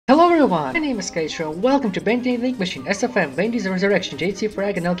Hello everyone, my name is Kaisha. Welcome to Bendy Link Machine, SFM, Bendy's Resurrection,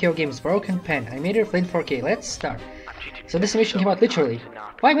 Frag, and LKOGames, Broken Pen. I made it Flint 4K. Let's start. So this mission came out literally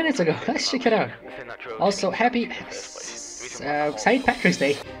 5 minutes ago. Let's check it out. Also, happy St. Patrick's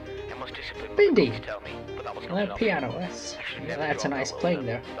Day. Bendy. Piano. That's a nice playing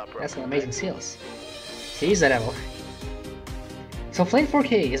there. That's an amazing seals. He's the devil. So Flint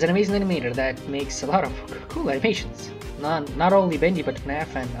 4K is an amazing animator that makes a lot of cool animations. Not only Bendy but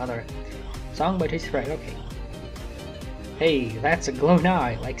FNAF and other. Song by Frag, okay. Hey, that's a glowing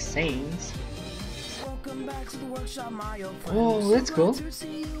eye, like Saints. Oh, that's cool.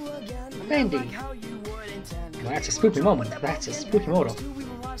 Bendy. That's a spooky moment. That's a spooky model.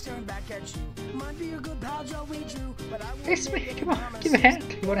 It's me, come on, give a hand.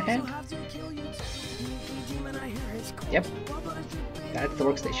 You want a hand? Yep. That's the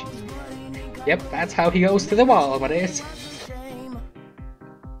workstation. Yep, that's how he goes to the wall, but it's...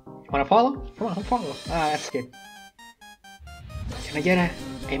 Wanna follow? Come on, follow. Ah, that's good. Can I get a...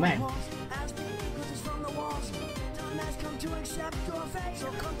 Amen.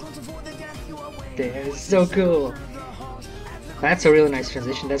 That's so cool. That's a really nice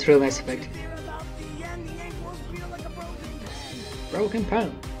transition, that's a really nice effect. Broken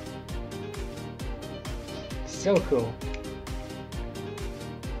Pen. So cool.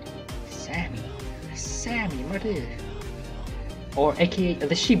 Sammy, my dude. Or aka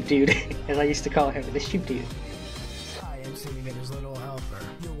the sheep dude, as I used to call him, the sheep dude.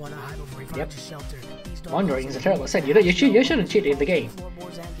 Yep. Wandering is a terrible sin. You shouldn't cheat in the game.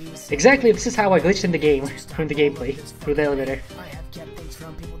 Exactly, this is how I glitched in the game, from the gameplay, through the elevator.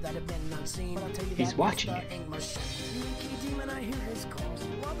 He's watching it.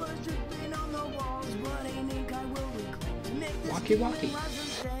 Walkie.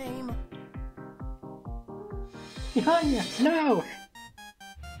 Behind you! No!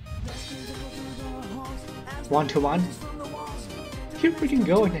 1-to-1? You're freaking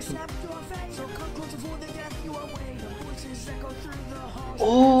going at me.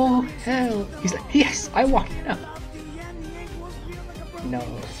 Oh, hell! He's like, yes! I walked it up! No,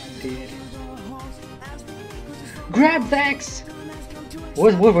 dude. Grab the X!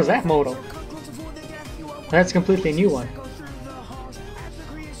 What was that modal? That's completely a new one.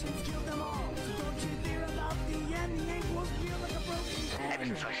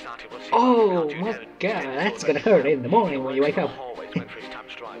 Oh my god, that's gonna hurt in the morning when you wake up.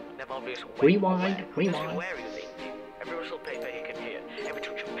 Rewind.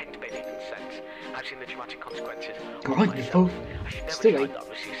 Grind your food. Still late.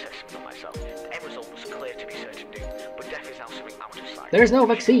 There's no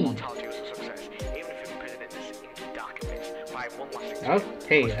vaccine.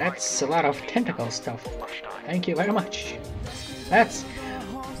 Okay, that's a lot of tentacle stuff. Thank you very much.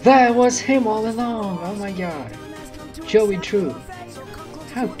 That was him all along! Oh my god. Joey True.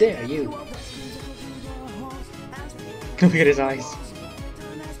 How dare you? Look at his eyes.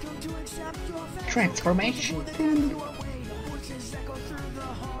 Transformation.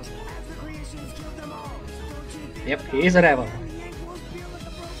 Yep, he is a devil.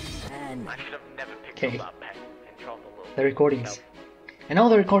 Okay. The recordings. And all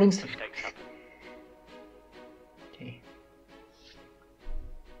the recordings.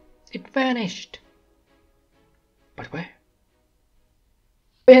 It vanished. But where?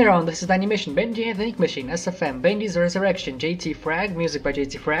 Hey everyone, this is the animation Bendy and the Link Machine, SFM, Bendy's Resurrection, Frag, music by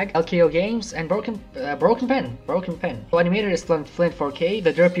Frag, LKOGames, and Broken Pen. So animator is Flint 4K.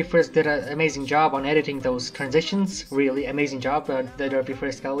 The Derpy Frisk did an amazing job on editing those transitions. Really amazing job. The Derpy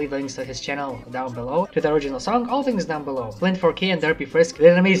Frisk, I'll leave links to his channel down below. To the original song, all things down below. Flint 4K and Derpy Frisk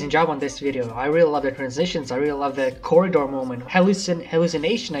did an amazing job on this video. I really love the transitions. I really love the corridor moment.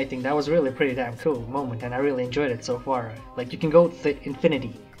 Hallucination, I think that was really pretty damn cool moment, and I really enjoyed it so far. Like, you can go to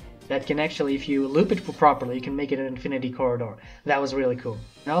infinity. That can actually, if you loop it properly, you can make it an infinity corridor. That was really cool.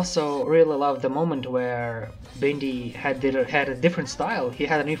 I also really loved the moment where Bendy had a different style. He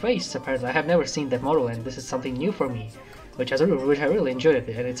had a new face, apparently. I have never seen that model, and this is something new for me, which I really enjoyed it,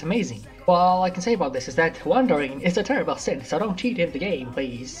 and it's amazing. Well, all I can say about this is that wandering is a terrible sin, so don't cheat in the game,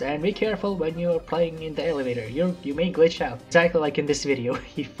 please, and be careful when you're playing in the elevator. You may glitch out, exactly like in this video.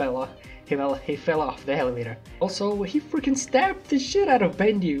 He fell off the elevator. Also, he freaking stabbed the shit out of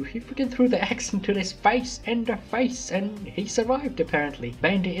Bendy. He freaking threw the axe into his face, and he survived apparently.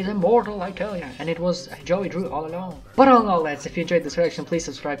 Bendy is immortal, I tell ya, and it was Joey Drew all along. But all in all, lads, if you enjoyed this reaction, please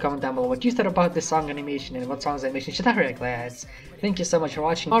subscribe, comment down below what you thought about this song animation and what songs animation should I react, lads. Thank you so much for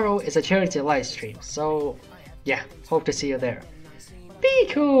watching. Tomorrow is a charity live stream, so yeah, hope to see you there. Be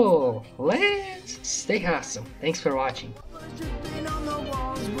cool! Let's stay awesome. Thanks for watching.